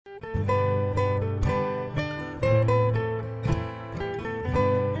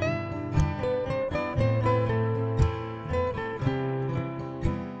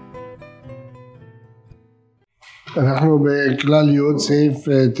אנחנו בכלל י' סעיף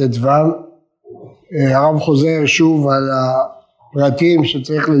ט"ו. הרב חוזר שוב על הפרטים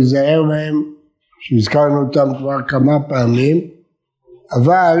שצריך להיזהר בהם, שהזכרנו אותם כבר כמה פעמים,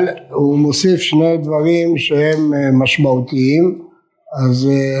 אבל הוא מוסיף שני דברים שהם משמעותיים, אז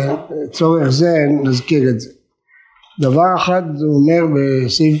צורך זה נזכיר את זה. דבר אחד הוא אומר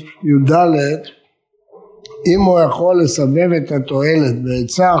בסעיף י"ד, אם הוא יכול לסבב את התועלת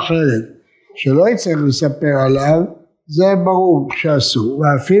בעצה אחרת שלא יצטרך לספר עליו, זה ברור כשאסור,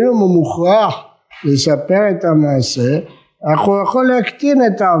 ואפילו אם הוא מוכרח לספר את המעשה, הוא יכול להקטין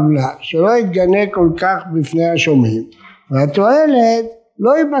את העוולה, שלא יתגנה כל כך בפני השומעים, והתועלת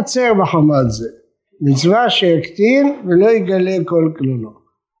לא ייבצר בחמת זה, מצווה שיקטין ולא יגלה כל כלונו.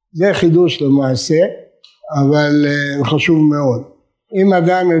 זה חידוש למעשה, אבל חשוב מאוד. אם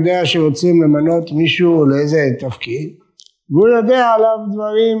אדם יודע שרוצים למנות מישהו לאיזה תפקיד, והוא יודע עליו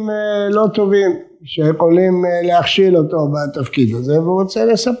דברים לא טובים שיכולים להכשיל אותו בתפקיד הזה, והוא רוצה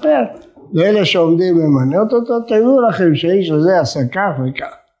לספר לאלה שעומדים למנות אותו, תראו לכם שהאיש הזה עשה כך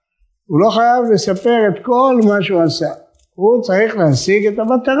וכך. הוא לא חייב לספר את כל מה שהוא עשה, הוא צריך להשיג את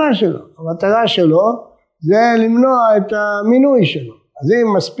המטרה שלו. המטרה שלו זה למנוע את המינוי שלו. אז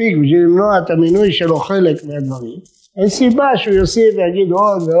אם מספיק בשביל למנוע את המינוי שלו חלק מהדברים, אין סיבה שהוא יוסיף ויגיד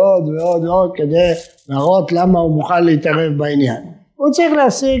עוד ועוד ועוד ועוד כדי להראות למה הוא מוכן להתערב בעניין. הוא צריך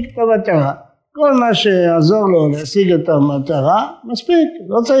להשיג את המטרה. כל מה שיעזור לו להשיג את המטרה, מספיק,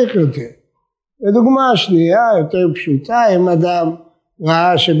 לא צריך יותר. לדוגמה שנייה, יותר פשוטה, אם אדם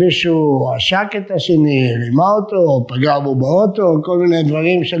ראה שמישהו עשק את השני, רימה אותו, או פגע בו באוטו, או כל מיני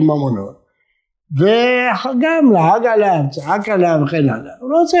דברים של ממונות. וגם להג עליו, צעק עליו וכן הלאה. הוא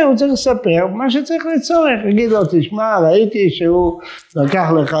לא צריך, הוא צריך לספר מה שצריך לצורך. יגיד לו, תשמע, ראיתי שהוא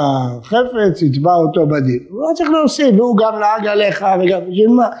לקח לך חפץ, יתבע אותו בדין. הוא לא צריך להוסיף, והוא גם להג עליך וגם בשביל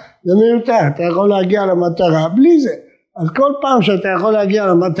מה? זה מיותר, אתה יכול להגיע למטרה בלי זה. אז כל פעם שאתה יכול להגיע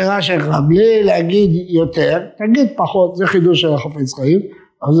למטרה שלך בלי להגיד יותר, תגיד פחות. זה חידוש של החפץ חיים,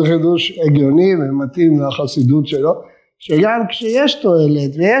 אבל זה חידוש הגיוני ומתאים לחסידות שלו. שגם כשיש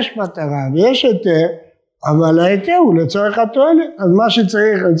תועלת ויש מטרה ויש היתר, אבל ההיתר הוא לצורך התועלת, אז מה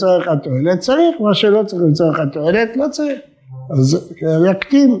שצריך לצורך התועלת צריך, מה שלא צריך לצורך התועלת לא צריך. אז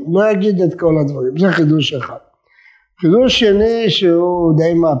יקטין, לא יגיד את כל הדברים, זה חידוש אחד. חידוש שני שהוא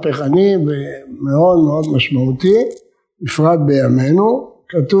די מהפכני ומאוד מאוד משמעותי, בפרט בימינו,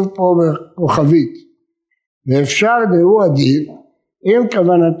 כתוב פה בכוכבית, ואפשר דהו הדין, אם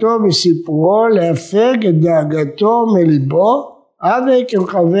כוונתו בסיפורו להפג את דאגתו מליבו, אבי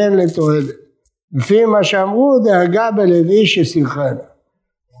כמכוון לתועלת. לפי מה שאמרו, דאגה בלוי שצריך.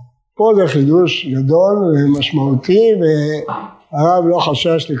 פה זה חידוש גדול ומשמעותי, והרב לא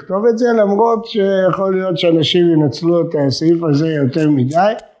חשש לכתוב את זה, למרות שיכול להיות שאנשים ינצלו את הסעיף הזה יותר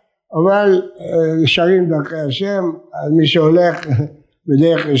מדי, אבל נשארים דרכי השם, אז מי שהולך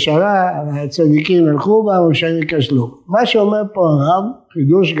בדרך ישרה, הצדיקים הלכו בה ושהם ייכשלו. מה שאומר פה הרב,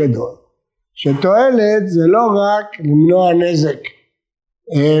 חידוש גדול, שתועלת זה לא רק למנוע נזק,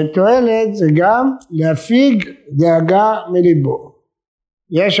 תועלת זה גם להפיג דאגה מליבו.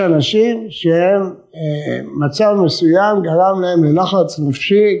 יש אנשים שהם מצב מסוים גרם להם ללחץ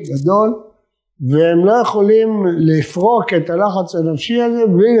נפשי גדול, והם לא יכולים לפרוק את הלחץ הנפשי הזה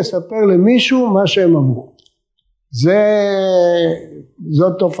בלי לספר למישהו מה שהם עברו.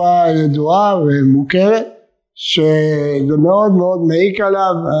 זאת תופעה ידועה ומוכרת, שזה מאוד מאוד מעיק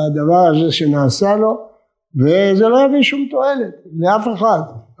עליו הדבר הזה שנעשה לו, וזה לא יביא שום תועלת לאף אחד,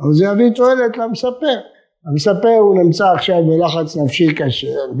 אבל זה יביא תועלת למספר. המספר הוא נמצא עכשיו בלחץ נפשי קשה,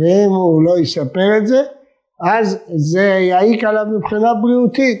 ואם הוא לא יספר את זה, אז זה יעיק עליו מבחינה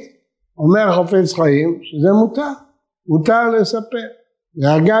בריאותית. אומר החפץ חיים שזה מותר לספר.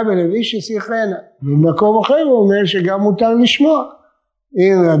 להגה בלוי שצריך. במקום אחר הוא אומר שגם מותר לשמוע.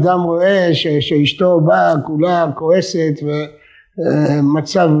 אם אדם רואה שאשתו באה כולה כועסת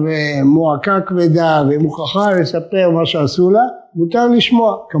ומצב מועקה כבדה ומוכרחה לספר מה שעשו לה, מותר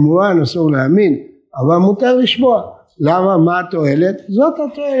לשמוע. כמובן אסור להאמין, אבל מותר לשמוע. למה? מה התועלת? זאת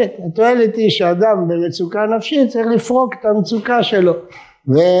התועלת. התועלת היא שאדם במצוקה נפשית צריך לפרוק את המצוקה שלו.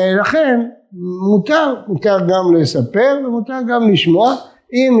 ולכן מותר גם לספר ומותר גם לשמוע,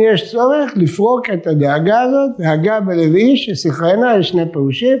 אם יש צורך לפרוק את הדאגה הזאת. דאגה בלוי שצריכנה, יש שני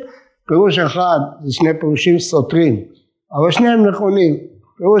פירושים, פירוש אחד זה שני פירושים סותרים, אבל שניהם נכונים.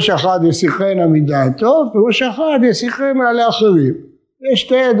 פירוש אחד יצריכנה מדעתו, פירוש אחד יצריכנה לאחרים. יש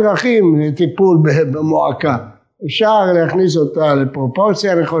שתי דרכים לטיפול במועקה, אפשר להכניס אותה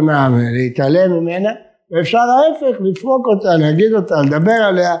לפרופורציה נכונה ולהתעלם ממנה, ואפשר ההפך, לפרוק אותה, להגיד אותה, לדבר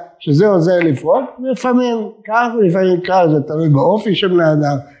עליה, שזה עוזר לפרוק, לפעמים כך ולפעמים כך, זה תלוי באופי של בני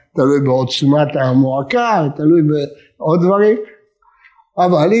אדם, תלוי בעוצמת המועקה, תלוי בעוד דברים.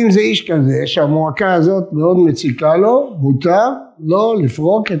 אבל אם זה איש כזה שהמועקה הזאת מאוד מציקה לו, מותר לא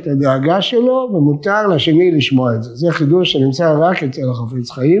לפרוק את הדאגה שלו ומותר לשני לשמוע את זה. זה חידוש שנמצא רק אצל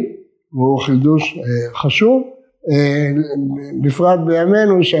החפץ חיים, והוא חידוש חשוב, בפרט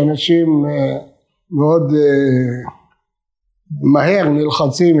בימינו שאנשים מאוד מהר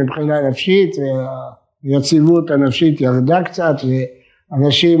נלחצים מבחינה נפשית, והיציבות הנפשית ירדה קצת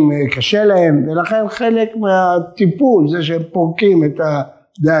ואנשים קשה להם, ולכן חלק מהטיפול זה שהם פורקים את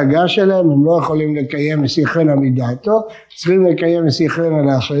הדאגה שלהם, הם לא יכולים לקיים משיחנה מדעתו, צריכים לקיים משיחנה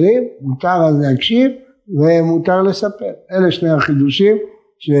לאחרים, מותר אז להקשיב ומותר לספר. אלה שני החידושים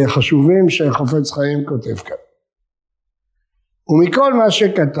שחשובים שחפץ חיים כותב כאן. ומכל מה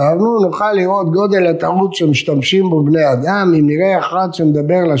שכתבנו נוכל לראות גודל הטעות שמשתמשים בו בני אדם. אם נראה אחד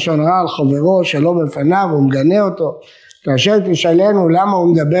שמדבר לשון רע על חברו שלא בפניו ומגנה אותו, כאשר תשאלנו למה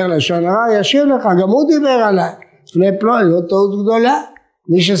הוא מדבר לשון רע, ישיר לך, גם הוא דיבר עליי לפני פלוני, לא טעות גדולה.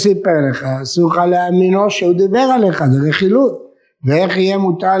 מי שסיפר לך אסור לך להאמינו שהוא דיבר עליך, זה רכילות, ואיך יהיה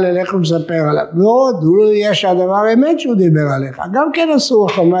מותר ללך ולספר עליו, ועוד הוא לא יהיה שהדבר אמת שהוא דיבר עליך, גם כן אסור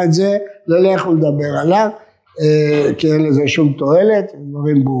לך את זה ללך ולדבר עליו, כי אין לזה שום תועלת,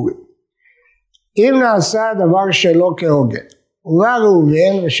 דברים ברורים. אם נעשה דבר שלא כהוגן, ובא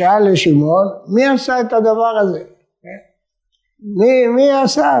ראובן ושאל לשמעון, מי עשה את הדבר הזה? מי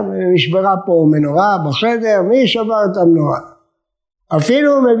עשה? נשברה פה מנורה בחדר, מי שבר את המנורה?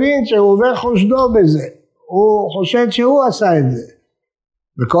 אפילו הוא מבין שראובן חושדו בזה, הוא חושד שהוא עשה את זה.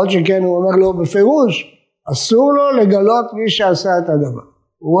 וכל שכן הוא אומר לו בפירוש, אסור לו לגלות מי שעשה את הדבר.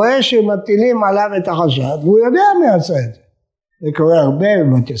 הוא רואה שמטילים עליו את החשד, והוא יודע מי עשה את זה. זה קורה הרבה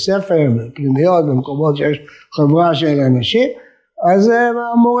בבתי ספר, בפנימיות, במקומות שיש חברה של אנשים, אז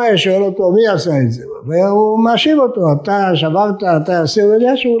המורה שואל אותו מי עשה את זה, והוא מאשים אותו, אתה שברת, אתה עשה, הוא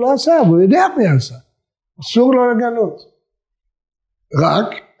יודע שהוא לא עשה, והוא יודע מי עשה. אסור לו לגלות. רק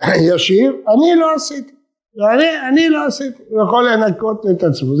ישיב, אני לא עשיתי. אני לא עשיתי. הוא יכול לנקות את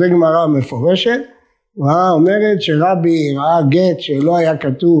עצמו. זה גמרא מפורשת. גמרא אומרת שרבי ראה גט שלא היה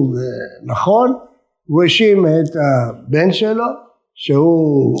כתוב נכון, הוא האשים את הבן שלו,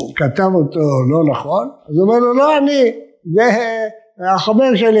 שהוא כתב אותו לא נכון, אז הוא אומר לו, לא אני, זה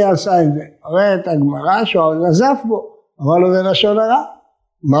החבר שלי עשה את זה. הרי את הגמרא שהוא נזף בו, אמר לו זה לשון הרע.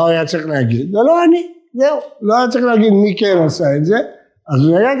 מה הוא היה צריך להגיד? זה לא אני, זהו. לא היה צריך להגיד מי כן עשה את זה. אז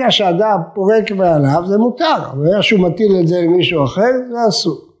ברגע שאדם פורק מעליו זה מותר, אבל ברגע שהוא מטיל את זה למישהו אחר זה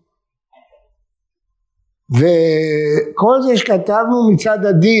אסור. וכל זה שכתבנו מצד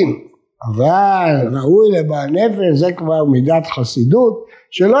הדין, אבל ראוי לבעל נפש, זה כבר מידת חסידות,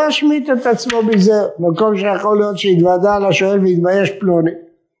 שלא ישמיט את עצמו בזה, מקום שיכול להיות שיתוודע לשואל ויתבייש פלוני.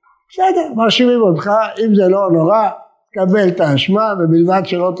 בסדר, מאשימים אותך, אם זה לא נורא, קבל את האשמה, ובלבד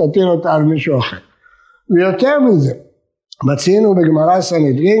שלא תטיל אותה על מישהו אחר. ויותר מזה, מצינו בגמרא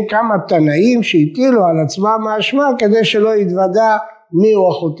סנהדרין כמה תנאים שהטילו על עצמם האשמה כדי שלא יתוודע מי הוא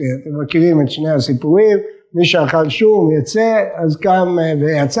החוטא. אתם מכירים את שני הסיפורים, מי שאכל שום יצא, אז קם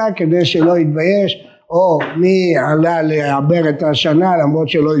ויצא כדי שלא יתבייש, או מי עלה לעבר את השנה למרות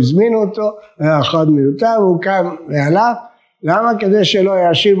שלא הזמינו אותו, היה אחד מיותר, והוא קם והלך. למה? כדי שלא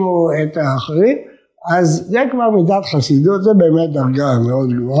יאשימו את האחרים. אז זה כבר מידת חסידות, זה באמת דרגה מאוד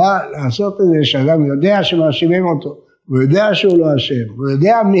גבוהה, לעשות את זה שאדם יודע שמאשימים אותו, הוא יודע שהוא לא אשם, הוא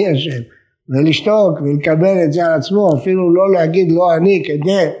יודע מי אשם, ולשתוק ולקבל את זה על עצמו, אפילו לא להגיד לא אני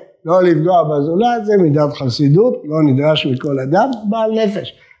כדי לא לפגוע בזולת, זה מידת חסידות, לא נדרש מכל אדם, בעל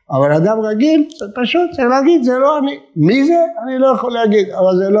נפש. אבל אדם רגיל, פשוט צריך להגיד, זה לא אני. מי זה? אני לא יכול להגיד,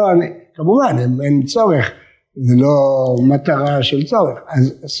 אבל זה לא אני. כמובן, אין צורך, זה לא מטרה של צורך,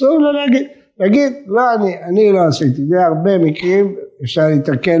 אז אסור לו להגיד, לא אני לא עשיתי. זה הרבה מקרים, אפשר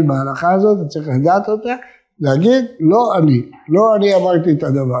להתקל בהלכה הזאת, צריך לדעת אותה, להגיד, לא אני אמרתי את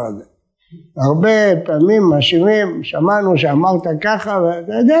הדבר הזה. הרבה פעמים מאשימים, שמענו שאמרת ככה,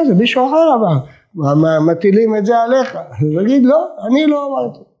 ואתה יודע, זה מישהו אחר אמר, מטילים את זה עליך. להגיד, לא, אני לא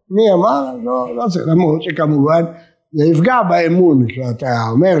אמרתי. מי אמר? לא צריך, למרות שכמובן זה יפגע באמון. כשאתה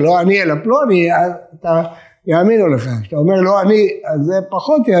אומר, לא אני אלא פלוני, אז אתה יאמינו לך. כשאתה אומר, לא אני, אז זה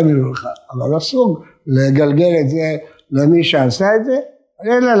פחות יאמינו לך. אבל אסור לגלגל את זה למי שעשה את זה,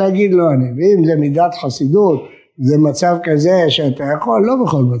 אלא להגיד לא אני. ואם זה מידת חסידות, זה מצב כזה שאתה יכול,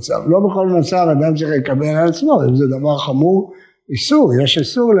 לא בכל מצב אדם צריך לקבל על עצמו, אם זה דבר חמור, איסור, יש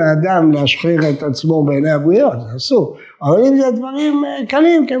איסור לאדם להשחיר את עצמו בעיני הבריות, זה אסור, אבל אם זה דברים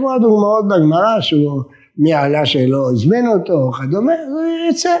קלים, כמו הדוגמאות בגמרא, שהוא מעלה שלא הזמין אותו, או כדומה, זה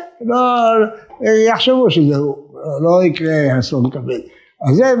יצא, לא יחשבו שזה לא יקרה אסון כבד,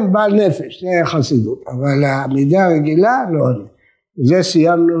 אז זה בעל נפש, זה חסידות, אבל המידה הרגילה לא אני. וזה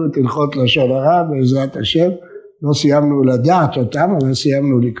סיימנו את הלכות לשון הרע בעזרת השם, לא סיימנו לדעת אותם, אבל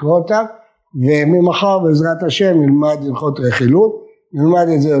סיימנו לקרוא אותם, וממחר בעזרת השם נלמד הלכות רכילות, נלמד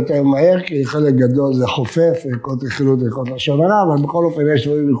את זה יותר מהר, כי חלק גדול זה חופף, הלכות רכילות והלכות לשון הרע, אבל בכל אופן יש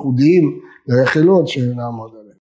דברים ייחודיים לרכילות שנעמוד עליהם.